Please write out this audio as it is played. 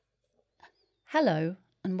Hello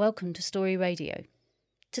and welcome to Story Radio.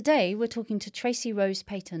 Today we're talking to Tracey Rose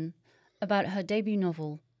Peyton about her debut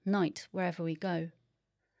novel, Night Wherever We Go.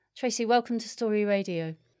 Tracey, welcome to Story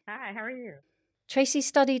Radio. Hi, how are you? Tracey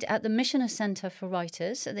studied at the Missioner Center for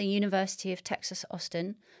Writers at the University of Texas,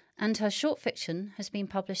 Austin, and her short fiction has been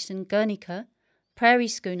published in Guernica, Prairie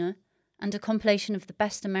Schooner, and a compilation of the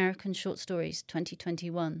Best American Short Stories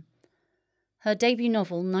 2021. Her debut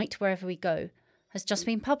novel, Night Wherever We Go, has just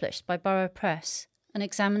been published by Borough Press and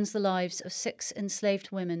examines the lives of 6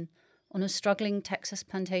 enslaved women on a struggling Texas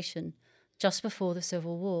plantation just before the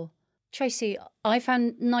Civil War. Tracey, I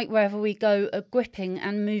found Night Wherever We Go a gripping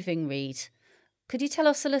and moving read. Could you tell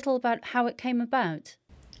us a little about how it came about?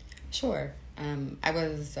 Sure. I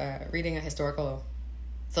was reading a historical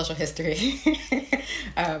social history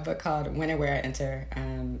book called When and Where I Enter.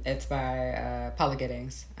 It's by Paula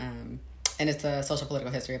Giddings. And it's a social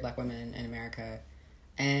political history of Black women in America.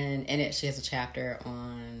 And in it, she has a chapter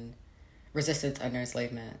on resistance under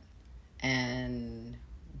enslavement. And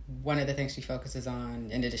one of the things she focuses on,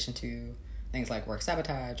 in addition to things like work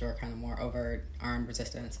sabotage or kind of more overt armed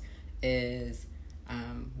resistance, is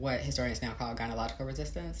what historians now call gynecological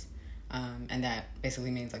resistance. And that basically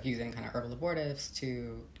means like using kind of herbal abortives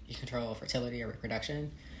to control fertility or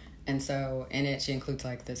reproduction. And so in it, she includes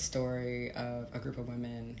like this story of a group of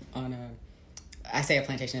women on I say a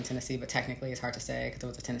plantation in Tennessee, but technically it's hard to say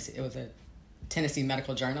because it was a Tennessee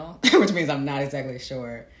medical journal, which means I'm not exactly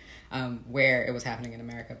sure where it was happening in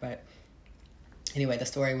America. But anyway, the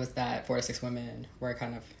story was that 4 to 6 women were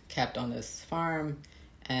kind of kept on this farm,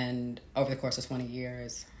 and over the course of 20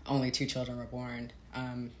 years, only 2 children were born.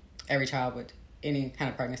 Every child any kind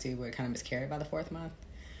of pregnancy would kind of miscarry by the 4th month.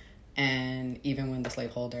 And even when the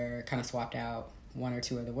slaveholder kind of swapped out 1 or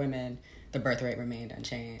 2 of the women, the birth rate remained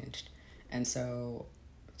unchanged. And so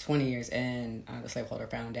 20 years in, the slaveholder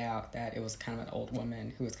found out that it was kind of an old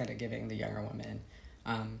woman who was kind of giving the younger woman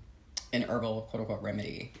an herbal, quote-unquote,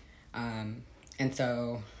 remedy. And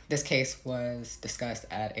so this case was discussed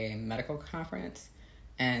at a medical conference,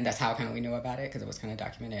 and that's how kind of we knew about it, because it was kind of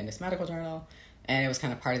documented in this medical journal. And it was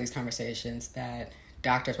kind of part of these conversations that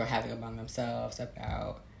doctors were having among themselves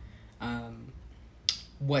about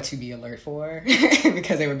what to be alert for,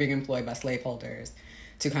 because they were being employed by slaveholders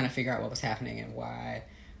to kind of figure out what was happening and why,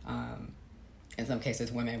 in some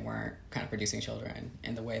cases, women weren't kind of producing children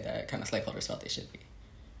in the way that kind of slaveholders felt they should be,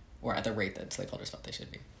 or at the rate that slaveholders felt they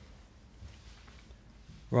should be.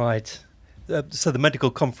 Right. So the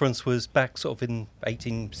medical conference was back sort of in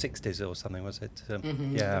 1860s or something, was it?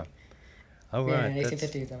 Mm-hmm. Yeah. Oh, right. Yeah,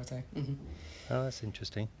 1850s, I would say. Mm-hmm. Oh, that's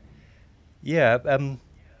interesting. Yeah.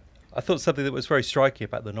 I thought something that was very striking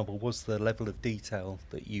about the novel was the level of detail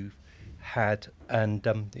that you had, and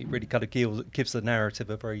it really kind of gives the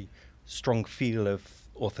narrative a very strong feel of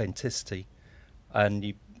authenticity, and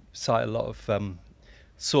you cite a lot of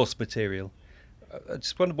source material. I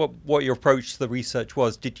just wonder what your approach to the research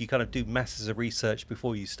was. Did you kind of do masses of research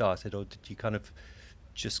before you started, or did you kind of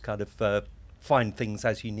just find things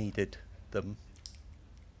as you needed them?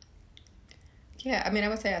 Yeah, I mean, I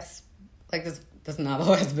would say this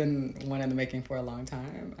novel has been one in the making for a long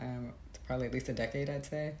time, probably at least a decade, I'd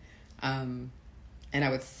say. And I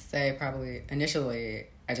would say probably initially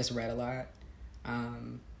I just read a lot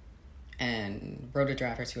and wrote a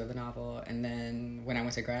draft or 2 of the novel. And then when I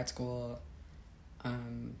went to grad school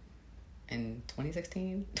in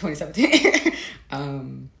 2017,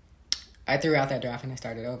 I threw out that draft and I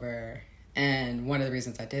started over. And one of the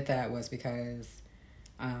reasons I did that was because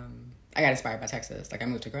I got inspired by Texas. Like, I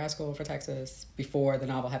moved to grad school for Texas before the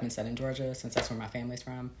novel had been set in Georgia, since that's where my family's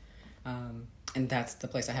from. And that's the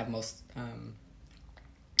place I have a most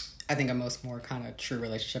more kind of true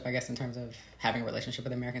relationship, I guess, in terms of having a relationship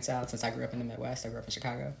with the American South, since I grew up in the Midwest. I grew up in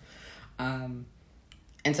Chicago. And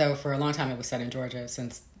so for a long time it was set in Georgia,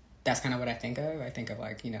 since that's kind of what I think of. I think of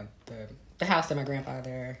like, the house that my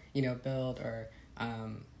grandfather, built, or,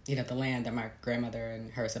 the land that my grandmother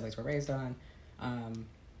and her siblings were raised on.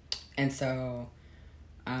 And so,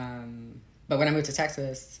 but when I moved to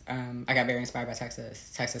Texas, I got very inspired by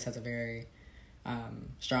Texas. Texas has a very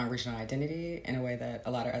strong regional identity in a way that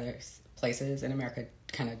a lot of other places in America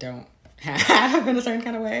kind of don't have in a certain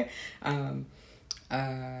kind of way.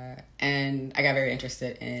 And I got very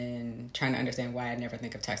interested in trying to understand why I never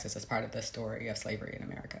think of Texas as part of the story of slavery in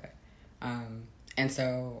America. And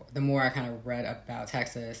so the more I kind of read about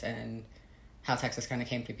Texas and how Texas kind of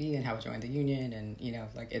came to be and how it joined the Union, and,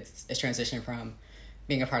 its transition from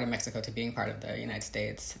being a part of Mexico to being part of the United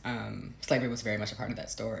States, slavery was very much a part of that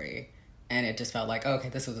story. And it just felt like, okay,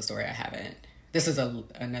 this was a story I haven't. This is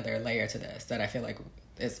another layer to this that I feel like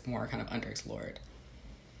is more kind of underexplored.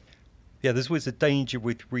 Yeah, there's always a danger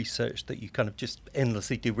with research that you kind of just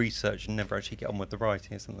endlessly do research and never actually get on with the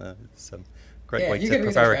writing, isn't there? It's a great way to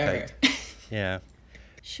prevaricate. Yeah.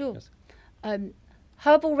 Sure. Yes.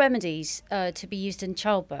 Herbal remedies to be used in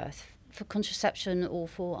childbirth for contraception or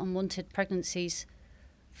for unwanted pregnancies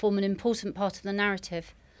form an important part of the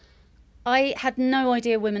narrative. I had no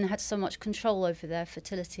idea women had so much control over their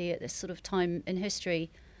fertility at this sort of time in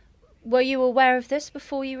history. Were you aware of this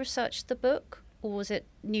before you researched the book, or was it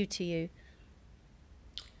new to you?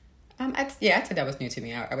 I'd say that was new to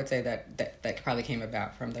me. I would say that probably came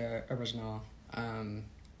about from the original kind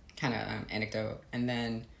of anecdote, and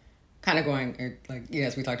then kind of going, like,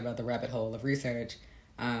 as we talked about, the rabbit hole of research,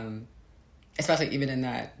 especially even in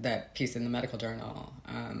that piece in the medical journal,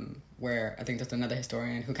 where I think there's another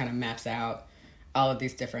historian who kind of maps out all of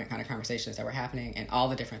these different kind of conversations that were happening and all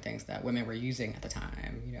the different things that women were using at the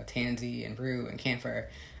time, tansy and rue and camphor.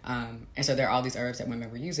 And so there are all these herbs that women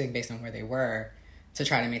were using based on where they were to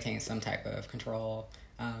try to maintain some type of control.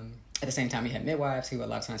 At the same time, you had midwives who a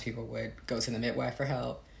lot of times people would go to the midwife for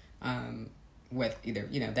help with either,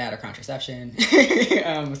 that or contraception,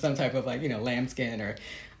 some type of lambskin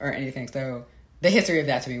or anything. So the history of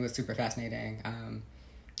that to me was super fascinating.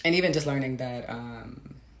 And even just learning that,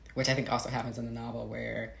 which I think also happens in the novel,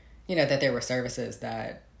 where, that there were services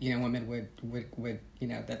that, women would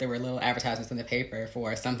that there were little advertisements in the paper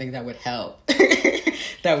for something that would help,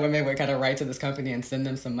 that women would kind of write to this company and send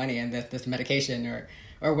them some money, and that this medication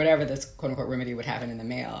or whatever this quote unquote remedy would happen in the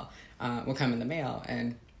mail, will come in the mail.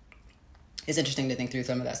 And it's interesting to think through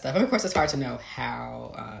some of that stuff. And of course, it's hard to know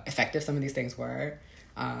how effective some of these things were.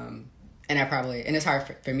 And it's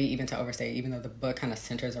hard for me even to overstate, even though the book kind of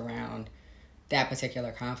centers around that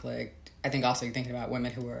particular conflict. I think also you're thinking about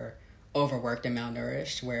women who were overworked and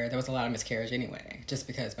malnourished, where there was a lot of miscarriage anyway, just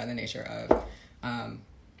because by the nature of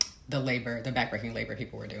the backbreaking labor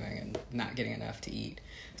people were doing and not getting enough to eat.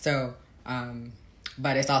 So,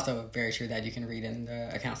 but it's also very true that you can read in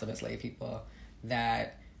the accounts of enslaved people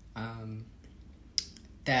that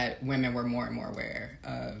that women were more and more aware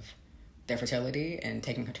of their fertility and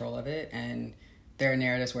taking control of it. And there are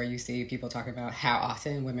narratives where you see people talking about how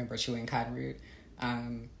often women were chewing cotton root,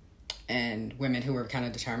 and women who were kind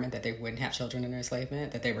of determined that they wouldn't have children in their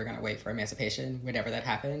enslavement, that they were going to wait for emancipation whenever that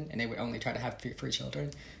happened, and they would only try to have free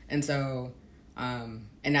children. And so, and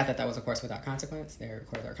not that was, of course, without consequence. There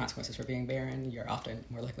are consequences for being barren. You're often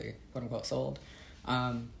more likely, quote unquote, sold.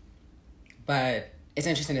 But it's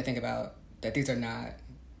interesting to think about that these are not,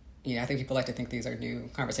 I think people like to think these are new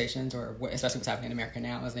conversations, or especially what's happening in America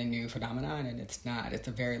now is a new phenomenon, and it's not. It's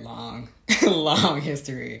a very long, long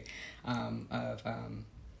history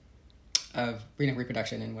of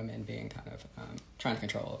reproduction and women being kind of trying to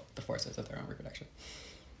control the forces of their own reproduction.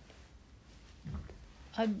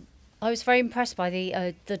 I was very impressed by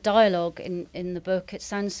the dialogue in the book. It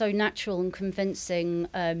sounds so natural and convincing,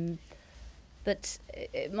 but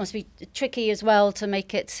it must be tricky as well to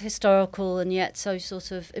make it historical and yet so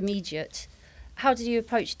sort of immediate. How did you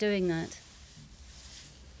approach doing that?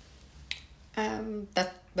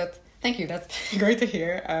 Thank you. That's great to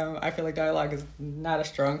hear. I feel like dialogue is not a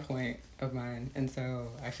strong point of mine, and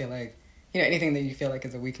so I feel like anything that you feel like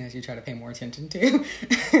is a weakness, you try to pay more attention to.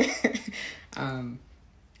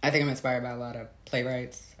 I think I'm inspired by a lot of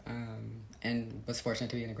playwrights, and was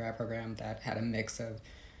fortunate to be in a grad program that had a mix of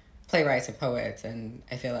playwrights and poets, and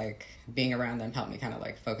I feel like being around them helped me kind of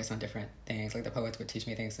like focus on different things. Like the poets would teach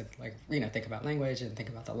me things to think about language and think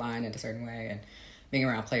about the line in a certain way, and being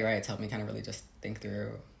around playwrights helped me kind of really just think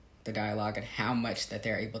through the dialogue and how much that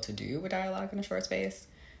they're able to do with dialogue in a short space.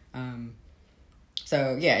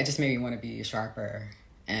 So yeah, it just made me want to be sharper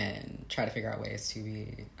and try to figure out ways to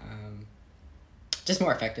be just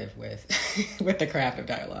more effective with with the craft of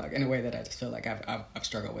dialogue in a way that I just feel like I've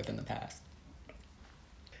struggled with in the past.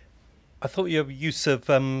 I thought your use of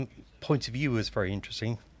point of view was very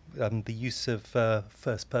interesting. The use of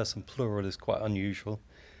first person plural is quite unusual.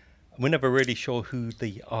 We're never really sure who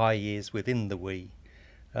the I is within the we.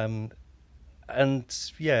 And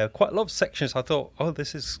yeah, quite a lot of sections I thought,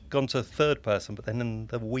 this has gone to third person, but then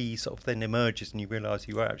the we sort of then emerges and you realise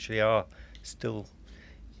you actually are still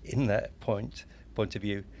in that point of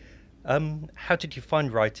view. How did you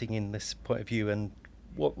find writing in this point of view, and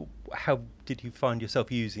how did you find yourself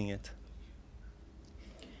using it?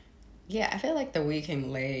 Yeah, I feel like the we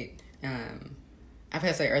came late. I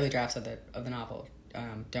feel like early drafts of the novel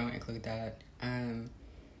don't include that.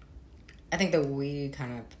 I think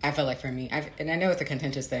that I feel like for me, and I know it's a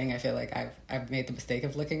contentious thing. I feel like I've made the mistake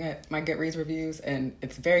of looking at my Goodreads reviews, and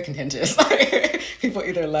it's very contentious. People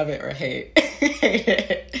either love it or hate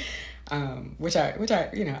it. which I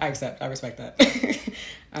I accept. I respect that.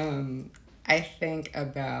 I think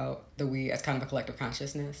about the we as kind of a collective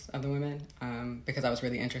consciousness of the women, because I was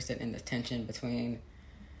really interested in this tension between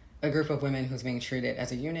a group of women who's being treated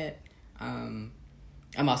as a unit. I'm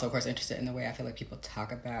also, of course, interested in the way I feel like people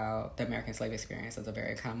talk about the American slave experience as a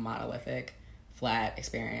very kind of monolithic, flat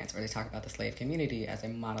experience, or they talk about the slave community as a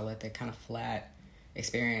monolithic, kind of flat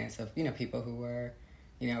experience of, people who were,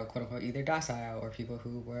 quote unquote, either docile, or people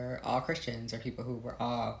who were all Christians, or people who were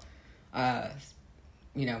all,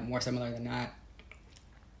 more similar than not.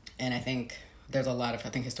 And I think there's a lot of,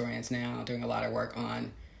 historians now doing a lot of work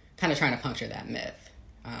on kind of trying to puncture that myth.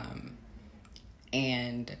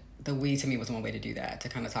 And the we, to me, was one way to do that, to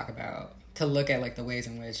kind of talk about, to look at like the ways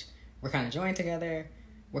in which we're kind of joined together.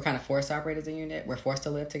 We're kind of forced to operate as a unit. We're forced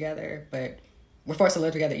to live together, but we're forced to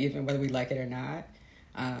live together even whether we like it or not.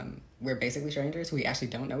 We're basically strangers. We actually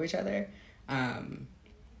don't know each other. And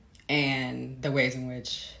the ways in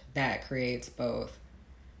which that creates both,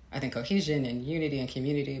 I think, cohesion and unity and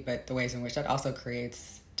community, but the ways in which that also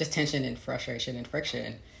creates just tension and frustration and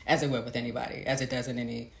friction, as it would with anybody, as it does in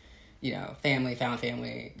any, found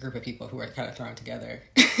family group of people who are kind of thrown together.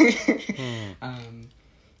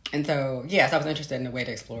 And so, yes, I was interested in a way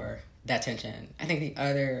to explore that tension. I think the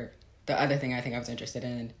other thing I think I was interested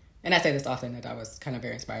in, and I say this often, that I was kind of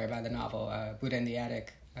very inspired by the novel Buddha in the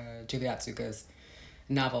Attic, Julie Otsuka's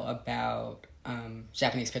novel about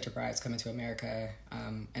Japanese picture brides coming to America,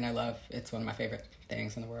 and it's one of my favorite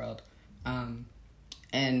things in the world.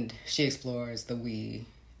 And she explores the we,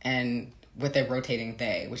 and with a rotating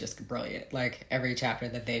they, which is brilliant. Like every chapter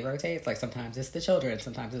that they rotates, like sometimes it's the children,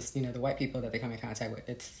 sometimes it's, the white people that they come in contact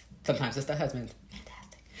with. Sometimes it's the husbands.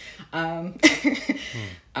 Fantastic.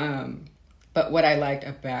 But what I liked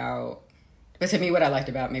about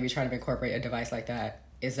maybe trying to incorporate a device like that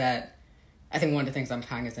is that I think one of the things I'm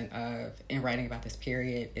cognizant of in writing about this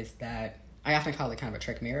period is that I often call it kind of a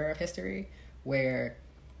trick mirror of history, where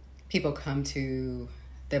people come to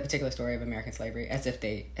the particular story of American slavery as if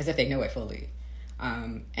they know it fully.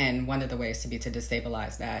 And one of the ways to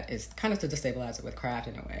destabilize that is kind of to destabilize it with craft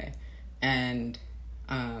in a way. And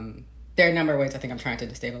there are a number of ways I think I'm trying to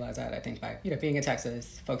destabilize that. I think by, being in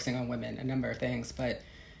Texas, focusing on women, a number of things. But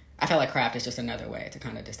I feel like craft is just another way to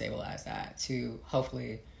kind of destabilize that, to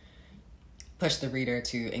hopefully push the reader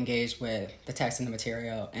to engage with the text and the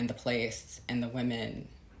material and the place and the women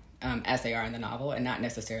as they are in the novel, and not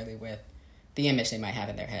necessarily with the image they might have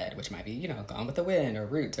in their head, which might be, Gone with the Wind or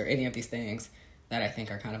Roots or any of these things that I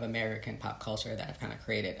think are kind of American pop culture that have kind of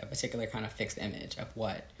created a particular kind of fixed image of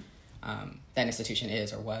what that institution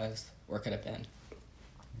is or was or could have been.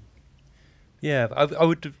 Yeah, I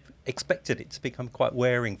would have expected it to become quite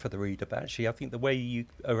wearing for the reader, but actually I think the way you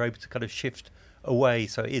are able to kind of shift away,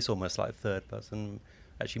 so it is almost like third person,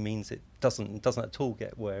 actually means it doesn't at all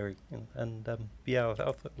get wearing. And I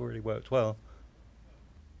thought it really worked well.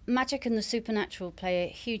 Magic and the supernatural play a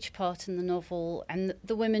huge part in the novel, and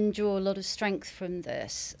the women draw a lot of strength from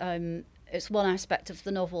this. It's one aspect of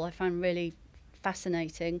the novel I find really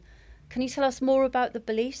fascinating. Can you tell us more about the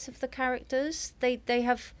beliefs of the characters? They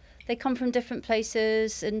come from different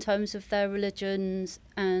places in terms of their religions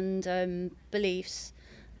and beliefs,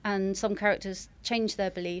 and some characters change their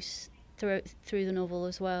beliefs through the novel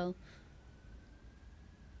as well.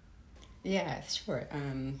 Yeah, sure.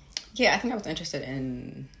 I think I was interested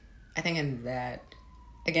in that,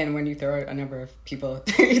 again, when you throw a number of people,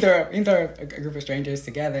 you throw a group of strangers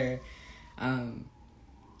together,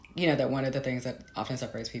 that one of the things that often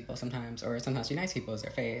separates people sometimes, or sometimes unites people, is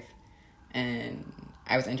their faith. And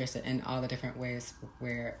I was interested in all the different ways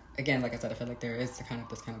where, again, like I said, I feel like there is this kind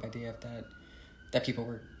of idea of that people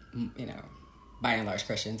were, by and large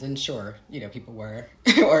Christians, and sure, people were,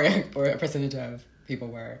 or a percentage of people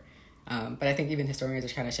were. But I think even historians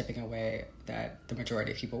are kind of shipping away that the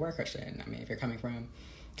majority of people were Christian. I mean, if you're coming from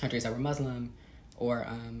countries that were Muslim,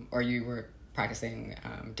 or you were practicing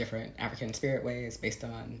different African spirit ways based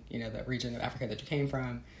on, the region of Africa that you came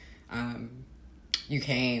from, you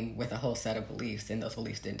came with a whole set of beliefs, and those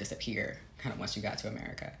beliefs didn't disappear kind of once you got to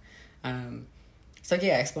America.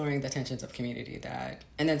 Exploring the tensions of community that,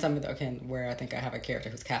 and then some of where I think I have a character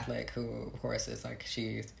who's Catholic, who of course is like,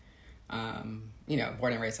 she's born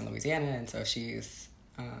and raised in Louisiana, and so she's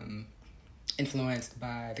influenced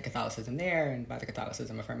by the Catholicism there and by the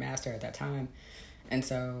Catholicism of her master at that time. And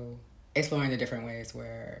so exploring the different ways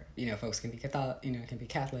where, folks can be Catholic, can be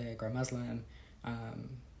Catholic or Muslim.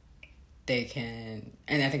 They can,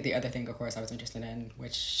 and I think the other thing, of course, I was interested in,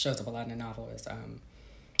 which shows up a lot in the novel, is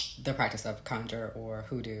the practice of conjure or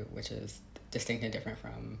hoodoo, which is distinct and different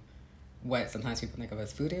from what sometimes people think of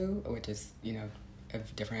as voodoo, which is,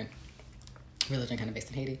 of different religion kind of based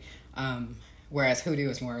in Haiti. Whereas hoodoo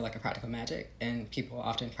is more like a practical magic, and people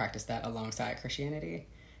often practice that alongside Christianity.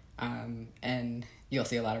 And you'll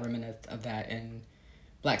see a lot of remnants of that in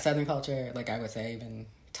Black Southern culture. Like I would say, even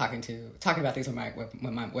talking about these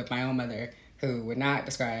with my own mother, who would not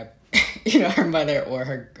describe, her mother or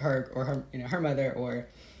her mother or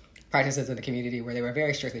practices in the community where they were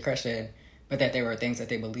very strictly Christian, but that there were things that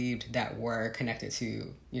they believed that were connected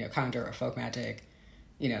to, conjure or folk magic,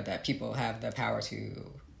 that people have the power to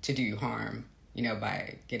do you harm,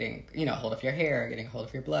 by getting, hold of your hair, getting a hold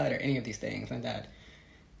of your blood, or any of these things, and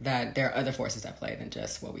that there are other forces at play than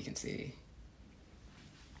just what we can see.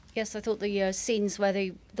 Yes, I thought the scenes where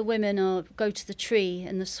the women go to the tree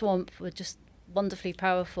in the swamp were just wonderfully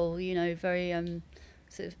powerful, very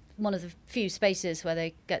sort of one of the few spaces where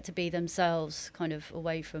they get to be themselves, kind of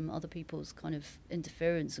away from other people's kind of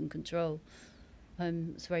interference and control.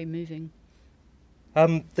 It's very moving.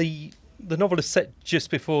 The novel is set just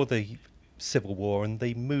before the Civil War, and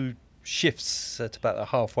the mood shifts at about the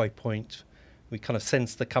halfway point. We kind of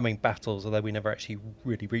sense the coming battles, although we never actually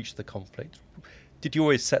really reach the conflict. Did you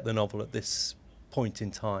always set the novel at this point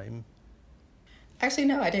in time? Actually,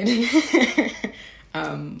 no, I didn't.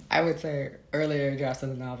 I would say earlier drafts of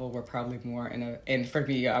the novel were probably more and for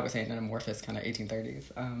me, I would say an amorphous kind of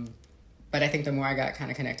 1830s. But I think the more I got kind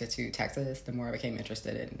of connected to Texas, the more I became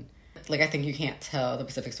interested in, I think you can't tell the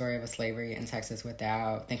Pacific story of slavery in Texas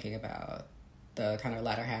without thinking about the kind of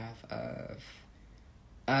latter half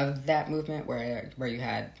of that movement where you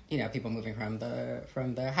had, people moving from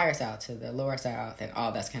the higher South to the lower South, and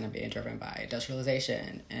all that's kind of being driven by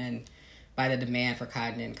industrialization and by the demand for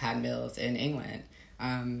cotton and cotton mills in England.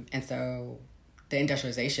 And so the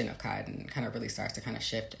industrialization of cotton kind of really starts to kind of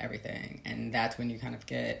shift everything. And that's when you kind of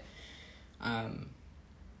get, and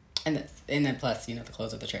then plus, the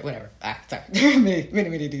close of the trade, whatever. Sorry, there are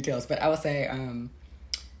many details. But I would say,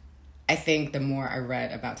 I think the more I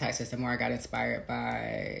read about Texas, the more I got inspired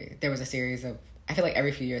by, there was a series of, I feel like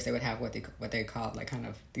every few years they would have what they called kind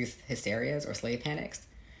of these hysterias or slave panics,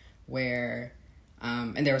 where,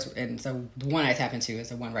 and so the one I tap into is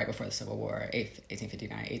the one right before the Civil War,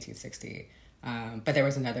 1859, 1860. But there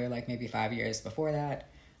was another maybe 5 years before that.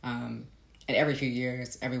 And every few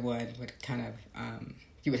years, everyone would kind of,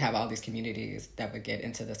 you would have all these communities that would get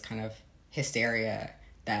into this kind of hysteria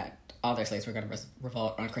that all their slaves were going to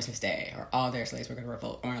revolt on Christmas Day, or all their slaves were going to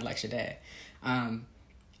revolt on Election Day. And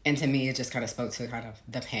to me, it just kind of spoke to kind of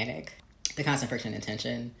the panic, the constant friction and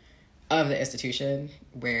tension of the institution,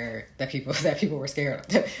 where the people were scared.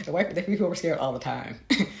 The people were scared all the time.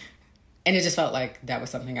 And it just felt like that was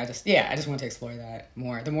something I just wanted to explore that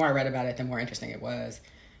more. The more I read about it, the more interesting it was.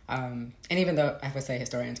 And even though I would say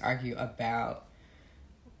historians argue about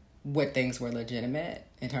what things were legitimate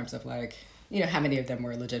in terms of how many of them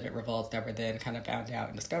were legitimate revolts that were then kind of found out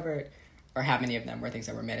and discovered, or how many of them were things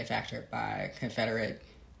that were manufactured by Confederate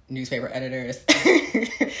newspaper editors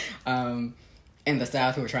in the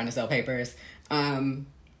South who were trying to sell papers.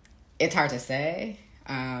 It's hard to say,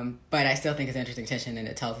 but I still think it's an interesting tension, and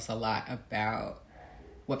it tells us a lot about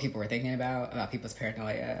what people were thinking about people's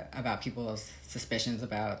paranoia, about people's suspicions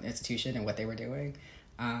about the institution and what they were doing.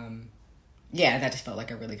 That just felt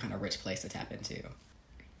like a really kind of rich place to tap into.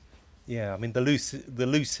 Yeah, I mean, the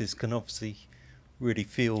Luces can obviously really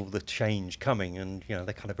feel the change coming, and they're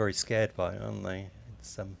kind of very scared by it, aren't they?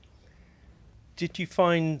 Did you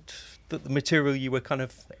find that the material you were kind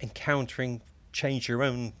of encountering changed your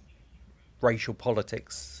own racial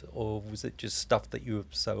politics, or was it just stuff that you were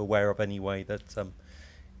so aware of anyway that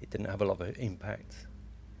it didn't have a lot of impact?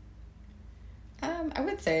 I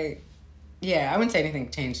would say, I wouldn't say anything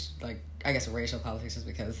changed, I guess racial politics, is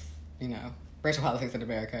because, racial politics in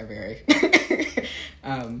America are very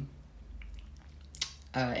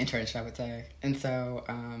entrenched, I would say. And so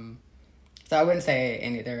I wouldn't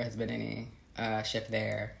say there has been any shift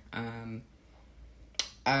there.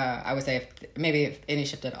 I would say if any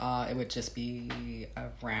shift at all, it would just be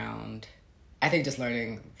around, I think, just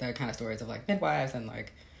learning the kind of stories of midwives and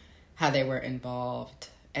how they were involved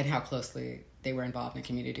and how closely they were involved in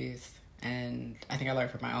communities. And I think I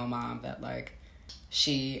learned from my own mom that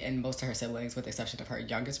she and most of her siblings, with the exception of her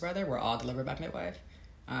youngest brother, were all delivered by midwife.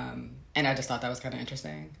 And I just thought that was kind of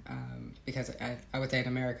interesting, because I would say in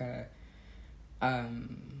America,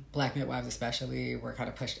 Black midwives especially were kind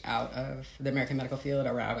of pushed out of the American medical field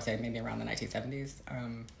around, I would say maybe around the 1970s.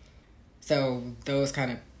 So those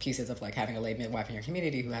kind of pieces of having a lay midwife in your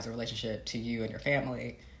community who has a relationship to you and your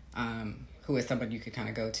family, who is someone you could kind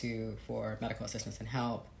of go to for medical assistance and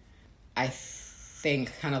help, I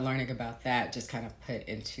think kind of learning about that just kind of put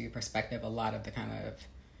into perspective a lot of the kind of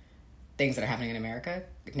things that are happening in America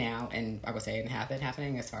now, and I would say and have been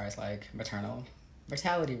happening as far as like maternal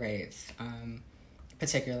mortality rates,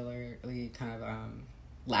 particularly kind of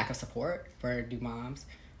lack of support for new moms.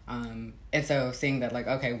 And so seeing that, like,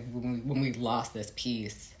 okay, when we lost this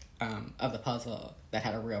piece of the puzzle, that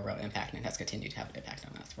had a real impact, and has continued to have an impact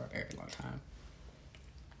on us for a very long time.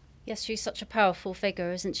 Yes, she's such a powerful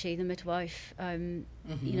figure, isn't she, the midwife?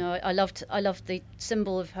 You know, I loved the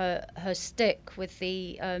symbol of her stick with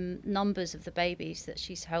the numbers of the babies that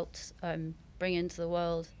she's helped bring into the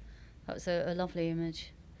world. That was a lovely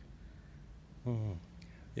image.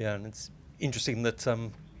 Yeah, and it's interesting that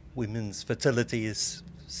women's fertility is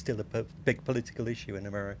still a big political issue in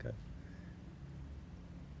America.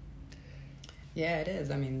 Yeah, it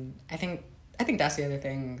is. I mean, I think that's the other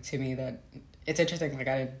thing to me that it's interesting. Like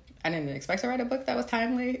I didn't expect to write a book that was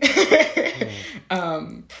timely,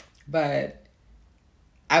 but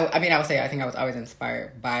I mean, I would say I think I was always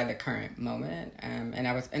inspired by the current moment, and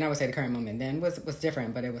I would say the current moment then was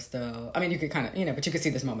different, but it was still. I mean, you could kind of but you could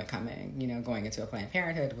see this moment coming. You know, going into a Planned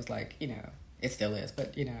Parenthood was like it still is,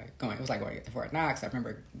 but it was like going to Fort Knox. I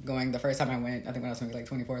remember going the first time I went. I think when I was maybe like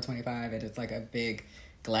 24 or 25, and it's like a big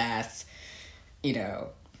glass,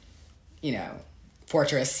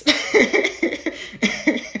 fortress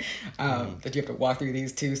that you have to walk through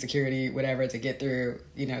these two security whatever to get through,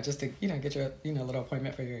 just to get your little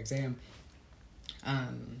appointment for your exam.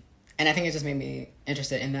 And I think it just made me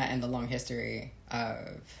interested in that and the long history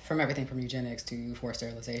of from everything from eugenics to forced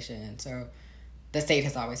sterilization. So the state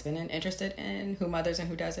has always been interested in who mothers and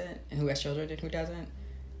who doesn't, and who has children and who doesn't.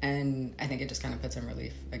 And I think it just kind of puts in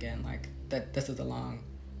relief again, like that this is a long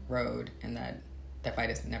road, and that fight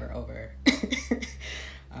is never over.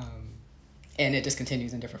 And it just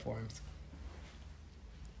continues in different forms.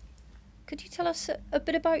 Could you tell us a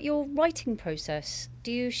bit about your writing process?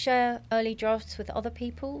 Do you share early drafts with other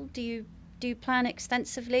people? Do you plan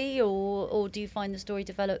extensively, or do you find the story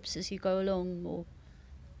develops as you go along? Or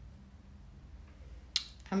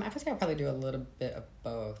I would say I'll probably do a little bit of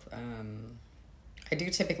both. I do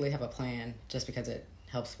typically have a plan just because it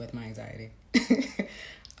helps with my anxiety.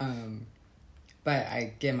 But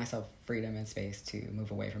I give myself freedom and space to move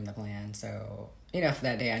away from the plan. So, if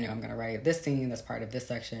that day I know I'm going to write this scene that's part of this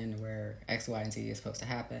section where X, Y, and Z is supposed to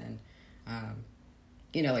happen,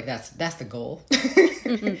 like that's the goal.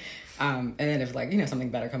 And then if something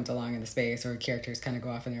better comes along in the space, or characters kind of go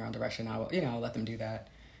off in their own direction, I'll let them do that.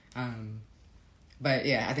 But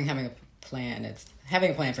yeah, I think having a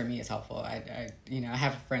plan for me is helpful. I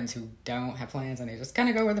have friends who don't have plans, and they just kind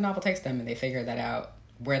of go where the novel takes them, and they figure that out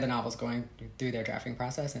where the novel's going through their drafting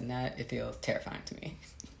process, and that it feels terrifying to me.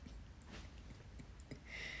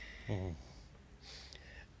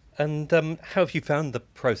 And how have you found the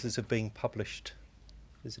process of being published?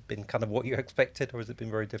 Has it been kind of what you expected, or has it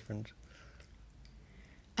been very different?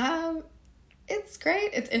 It's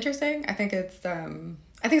great. It's interesting. I think it's a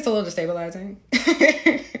little destabilizing.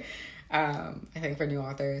 I think for new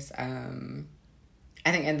authors,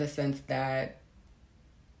 I think in the sense that,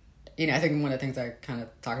 I think one of the things I kind of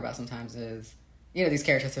talk about sometimes is, these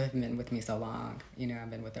characters have been with me so long. I've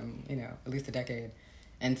been with them, at least a decade.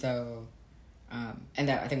 And so, and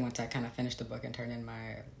that I think once I kind of finished the book and turned in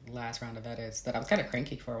my last round of edits, that I was kind of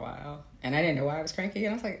cranky for a while. And I didn't know why I was cranky.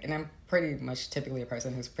 And I was like, and I'm pretty much typically a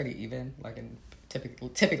person who's pretty even, like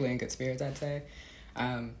typically in good spirits, I'd say.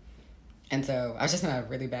 And so I was just in a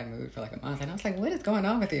really bad mood for like a month. And I was like, what is going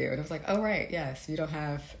on with you? And it was like, oh, right, yes, you don't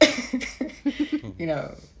have, you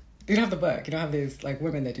don't have the book. You don't have these like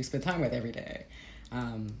women that you spend time with every day.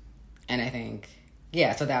 And I think,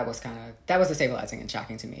 so that was destabilizing and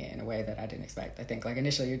shocking to me in a way that I didn't expect. I think like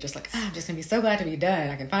initially you're just like, I'm just gonna be so glad to be done.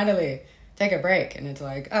 I can finally take a break. And it's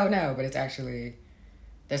like, oh no, but it's actually,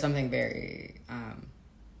 there's something very,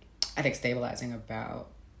 I think stabilizing about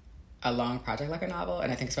a long project like a novel.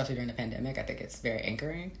 And I think especially during the pandemic, I think it's very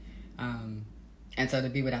anchoring. And so to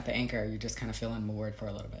be without the anchor, you just kind of feel unmoored for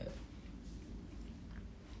a little bit.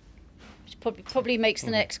 Probably makes the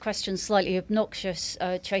next question slightly obnoxious,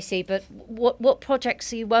 Tracey, but what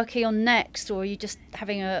projects are you working on next, or are you just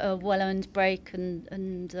having a well-earned break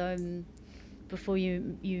and before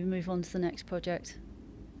you move on to the next project?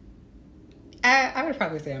 I would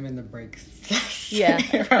probably say I'm in the break. Yeah.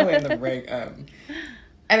 Probably in the break.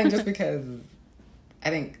 I think just because I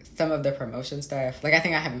think some of the promotion stuff, like I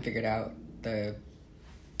think I haven't figured out the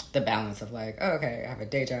balance of like, oh, okay, I have a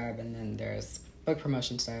day job and then there's book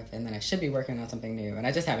promotion stuff, and then I should be working on something new, and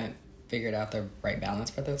I just haven't figured out the right balance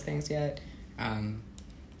for those things yet.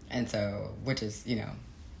 And so, which is,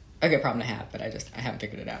 a good problem to have, but I haven't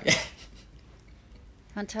figured it out yet.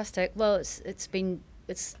 Fantastic. Well,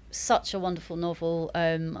 it's such a wonderful novel.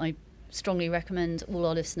 I strongly recommend all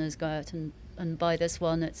our listeners go out and buy this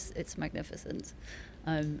one. It's magnificent.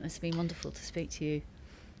 It's been wonderful to speak to you.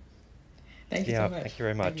 Thank you so much. Thank you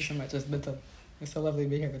very much. Thank you so much. It's so lovely to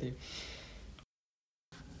be here with you.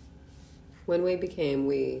 When we became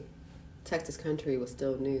we, Texas country was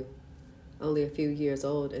still new, only a few years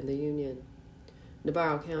old in the Union.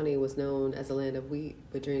 Navarro County was known as a land of wheat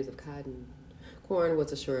with dreams of cotton. Corn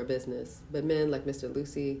was a sure business, but men like Mr.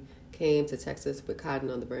 Lucy came to Texas with cotton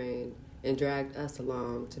on the brain and dragged us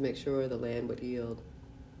along to make sure the land would yield.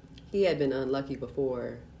 He had been unlucky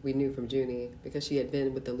before, we knew from Junie, because she had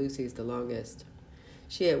been with the Lucys the longest.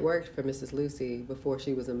 She had worked for Mrs. Lucy before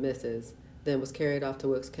she was a Mrs., then was carried off to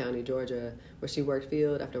Wilkes County, Georgia, where she worked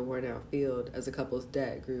field after worn-out field as the couple's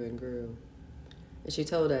debt grew and grew. And she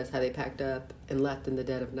told us how they packed up and left in the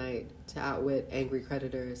dead of night to outwit angry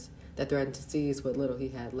creditors that threatened to seize what little he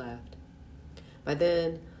had left. By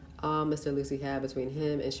then, all Mr. Lucy had between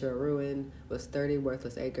him and sure ruin was 30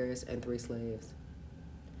 worthless acres and 3 slaves.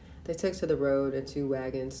 They took to the road in 2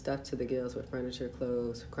 wagons stuffed to the gills with furniture,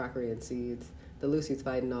 clothes, crockery, and seeds, the Lucys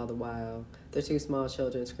fighting all the while, their 2 small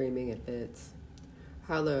children screaming in fits.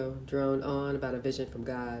 Harlow droned on about a vision from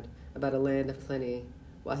God, about a land of plenty,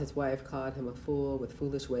 while his wife called him a fool with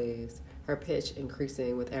foolish ways, her pitch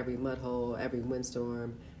increasing with every mudhole, every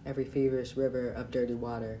windstorm, every feverish river of dirty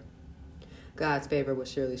water. God's favor would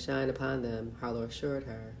surely shine upon them, Harlow assured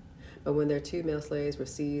her. But when their 2 male slaves were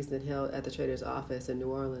seized and held at the trader's office in New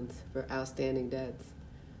Orleans for outstanding debts,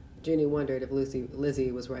 Junie wondered if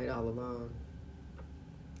Lizzie was right all along.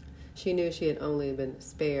 She knew she had only been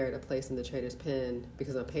spared a place in the trader's pen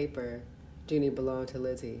because on paper, Junie belonged to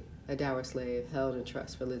Lizzie, a dour slave held in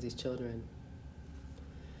trust for Lizzie's children.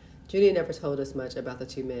 Junie never told us much about the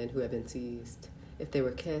 2 men who had been seized, if they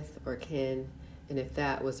were kith or kin, and if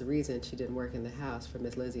that was the reason she didn't work in the house for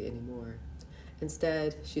Miss Lizzie anymore.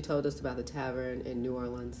 Instead, she told us about the tavern in New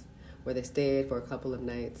Orleans, where they stayed for a couple of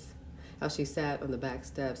nights, how she sat on the back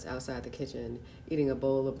steps outside the kitchen, eating a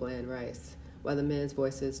bowl of bland rice, while the men's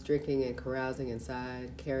voices, drinking and carousing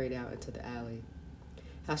inside, carried out into the alley.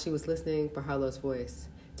 How she was listening for Harlow's voice,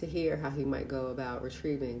 to hear how he might go about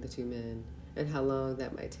retrieving the 2 men, and how long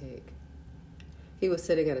that might take. He was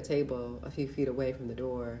sitting at a table a few feet away from the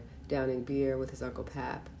door, downing beer with his Uncle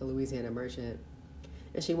Pap, a Louisiana merchant,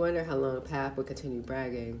 and she wondered how long Pap would continue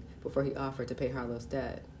bragging before he offered to pay Harlow's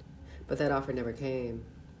debt. But that offer never came.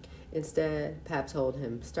 Instead, Pap told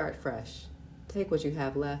him, start fresh. Take what you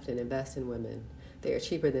have left and invest in women. They are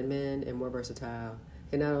cheaper than men and more versatile,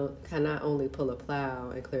 can not only pull a plow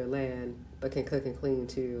and clear land, but can cook and clean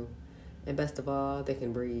too. And best of all, they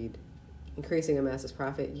can breed, increasing a master's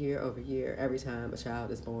profit year over year every time a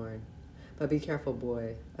child is born. But be careful,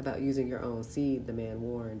 boy, about using your own seed, the man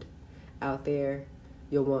warned. Out there,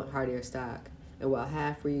 you'll want heartier stock, and while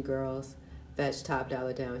half-breed girls fetch top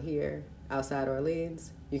dollar down here, outside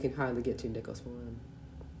Orleans, you can hardly get 2 nickels for them.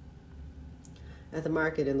 At the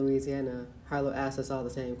market in Louisiana, Harlow asked us all the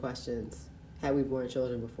same questions. Had we born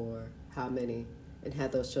children before? How many? And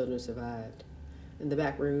had those children survived? In the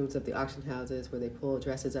back rooms of the auction houses where they pulled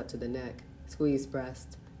dresses up to the neck, squeezed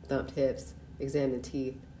breasts, thumped hips, examined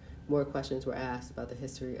teeth, more questions were asked about the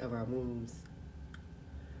history of our wombs.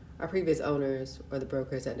 Our previous owners, or the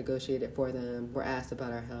brokers that negotiated for them, were asked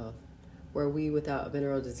about our health. Were we without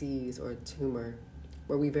venereal disease or tumor?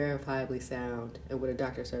 Were we verifiably sound, and would a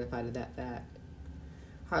doctor certify to that fact?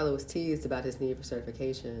 Harlow was teased about his need for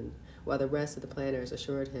certification, while the rest of the planners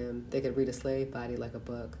assured him they could read a slave body like a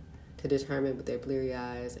book, to determine with their bleary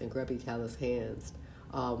eyes and grubby callous hands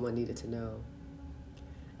all one needed to know.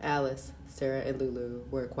 Alice, Sarah, and Lulu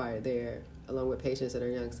were acquired there, along with Patience and her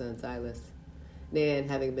young son Silas. Nan,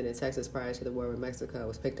 having been in Texas prior to the war with Mexico,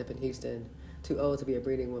 was picked up in Houston, too old to be a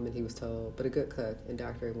breeding woman, he was told, but a good cook and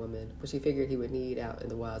doctoring woman, which he figured he would need out in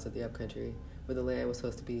the wilds of the upcountry, where the land was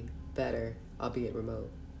supposed to be better, albeit remote.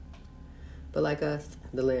 But like us,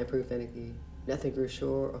 the land proved finicky. Nothing grew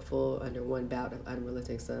sure or full under one bout of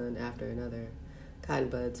unrelenting sun after another. Cotton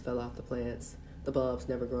buds fell off the plants, the bulbs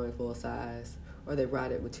never growing full size, or they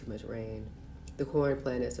rotted with too much rain. The corn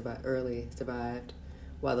planted survived,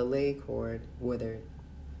 while the laid corn withered.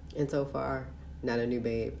 And so far, not a new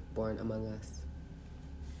babe born among us.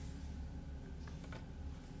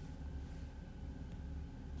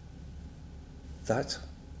 That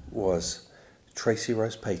was Tracey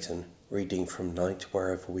Rose Peyton reading from Night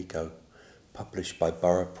Wherever We Go, published by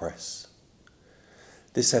Borough Press.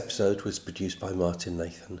 This episode was produced by Martin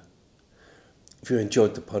Nathan. If you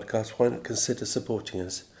enjoyed the podcast, why not consider supporting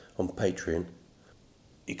us on Patreon?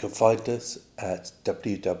 You can find us at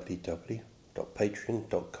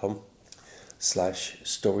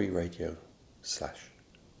www.patreon.com/storyradio/.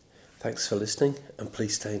 Thanks for listening, and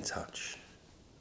please stay in touch.